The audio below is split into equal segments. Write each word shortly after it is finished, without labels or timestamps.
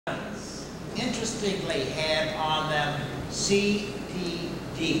interestingly had on them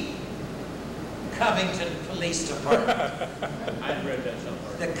CPD, Covington Police Department. I read that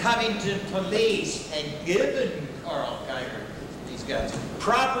somewhere. The Covington Police had given Carl Kiger these guns.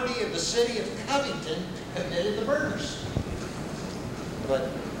 Property of the city of Covington committed the murders.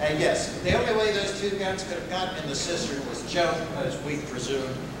 But, and yes, the only way those two guns could have gotten in the cistern was Joan, as we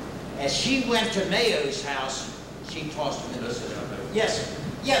presumed. As she went to Mayo's house, she tossed them in the cistern. Yes.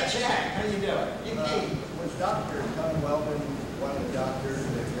 Yeah, Jack, how you doing? Was Dr. Tom Weldon one of the doctors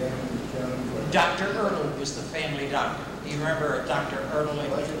that examined Joan? Dr. Ertl was the family doctor. Do you remember Dr. Ertl?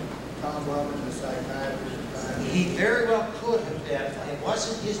 Wasn't Tom Weldon the psychiatrist? He very well could have been. It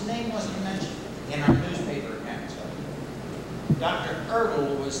wasn't, his name wasn't mentioned in our newspaper accounts. Dr.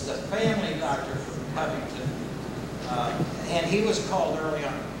 Ertl was the family doctor from Covington, and he was called early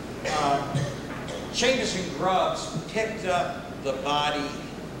on. Chambers and Grubbs picked up the body,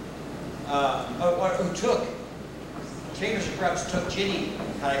 Chambers and Grubbs took Ginny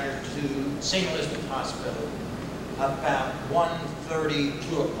Kiger to St. Elizabeth Hospital about 1:30,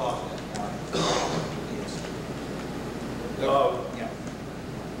 2 o'clock that morning. Yeah.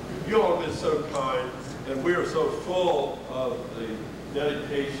 You all have been so kind, and we are so full of the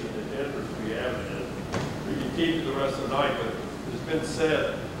dedication and interest we have in it. We can keep you the rest of the night, but it's been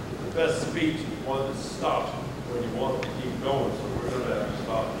said the best speech is one that stops when you want it to keep going, so we're going to have to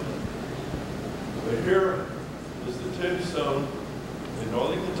stop it. But here is the tombstone in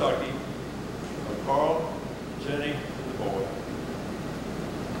northern Kentucky of Carl, Jenny, and the boy.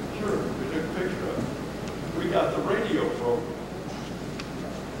 Sure, we took a picture of it. We got the radio program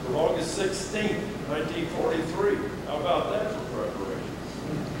from August 16th, 1943. How about that for preparation?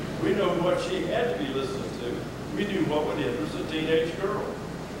 We know what she had to be listening to. We knew what would interest a teenage girl.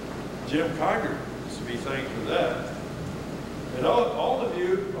 Jim Kiger is to be thanked for that. And all of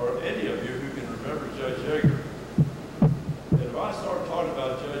you, or any of you who can remember Judge Yeager, and if I start talking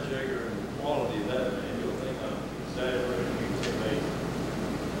about Judge Yeager and the quality of that man, you'll think I'm exaggerating. He's amazing.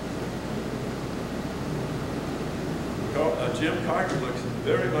 Jim Kiger looks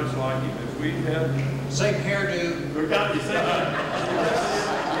very much like him. If we had same hairdo. We got to say that.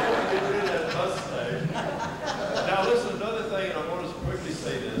 Mustache. Now listen, another thing, and I want to quickly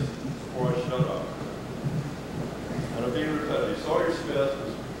say this before I shut up. And I'm being repetitive. Sawyer Smith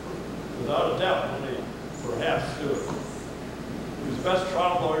was, without a doubt, only perhaps two. He was the best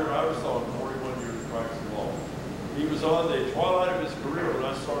trial lawyer I ever saw in 41 years of practicing law. He was on the twilight of his career when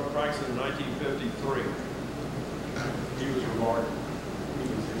I started practicing in 1953. He was remarkable. He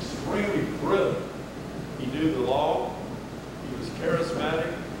was extremely brilliant. He knew the law. He was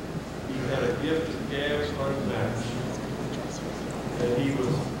charismatic. He had a gift of gab unmatched. And he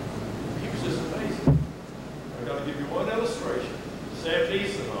was just amazing. I'm going to give you one illustration. Sam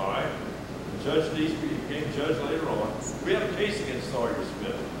Neeson and I, and Judge Neeson became judge later on, we had a case against Sawyer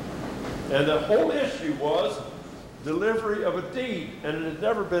Smith. And the whole issue was delivery of a deed. And it had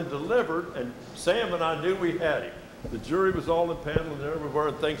never been delivered, and Sam and I knew we had him. The jury was all in panel and everywhere,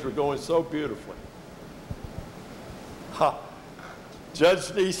 and things were going so beautifully. Ha! Judge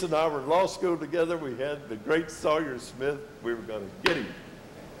Neeson and I were in law school together. We had the great Sawyer Smith. We were going to get him.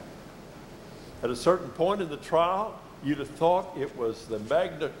 At a certain point in the trial, you'd have thought it was the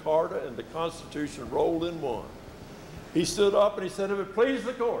Magna Carta and the Constitution rolled in one. He stood up and he said, "If it please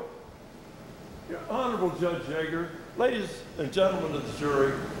the court, Your Honorable Judge Yeager, ladies and gentlemen of the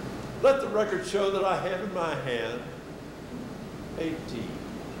jury, let the record show that I have in my hand a deed."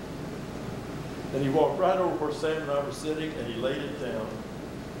 And he walked right over where Sam and I were sitting, and he laid it down.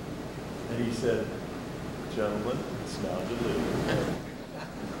 And he said, "Gentlemen, it's now delivered."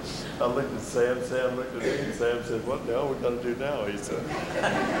 I looked at Sam, Sam looked at me, and Sam said, "What the hell are we going to do now?" He said.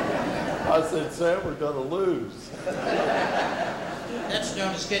 I said, "Sam, we're going to lose." That's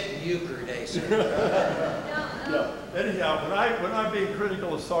known as getting euchre day, sir. Yeah. Anyhow, when I'm being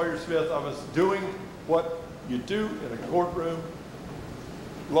critical of Sawyer Smith, I was doing what you do in a courtroom.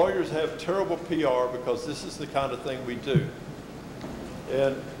 Lawyers have terrible PR because this is the kind of thing we do.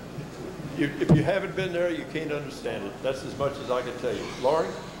 And if you haven't been there, you can't understand it. That's as much as I can tell you. Laurie?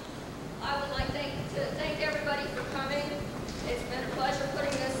 I would like to thank everybody.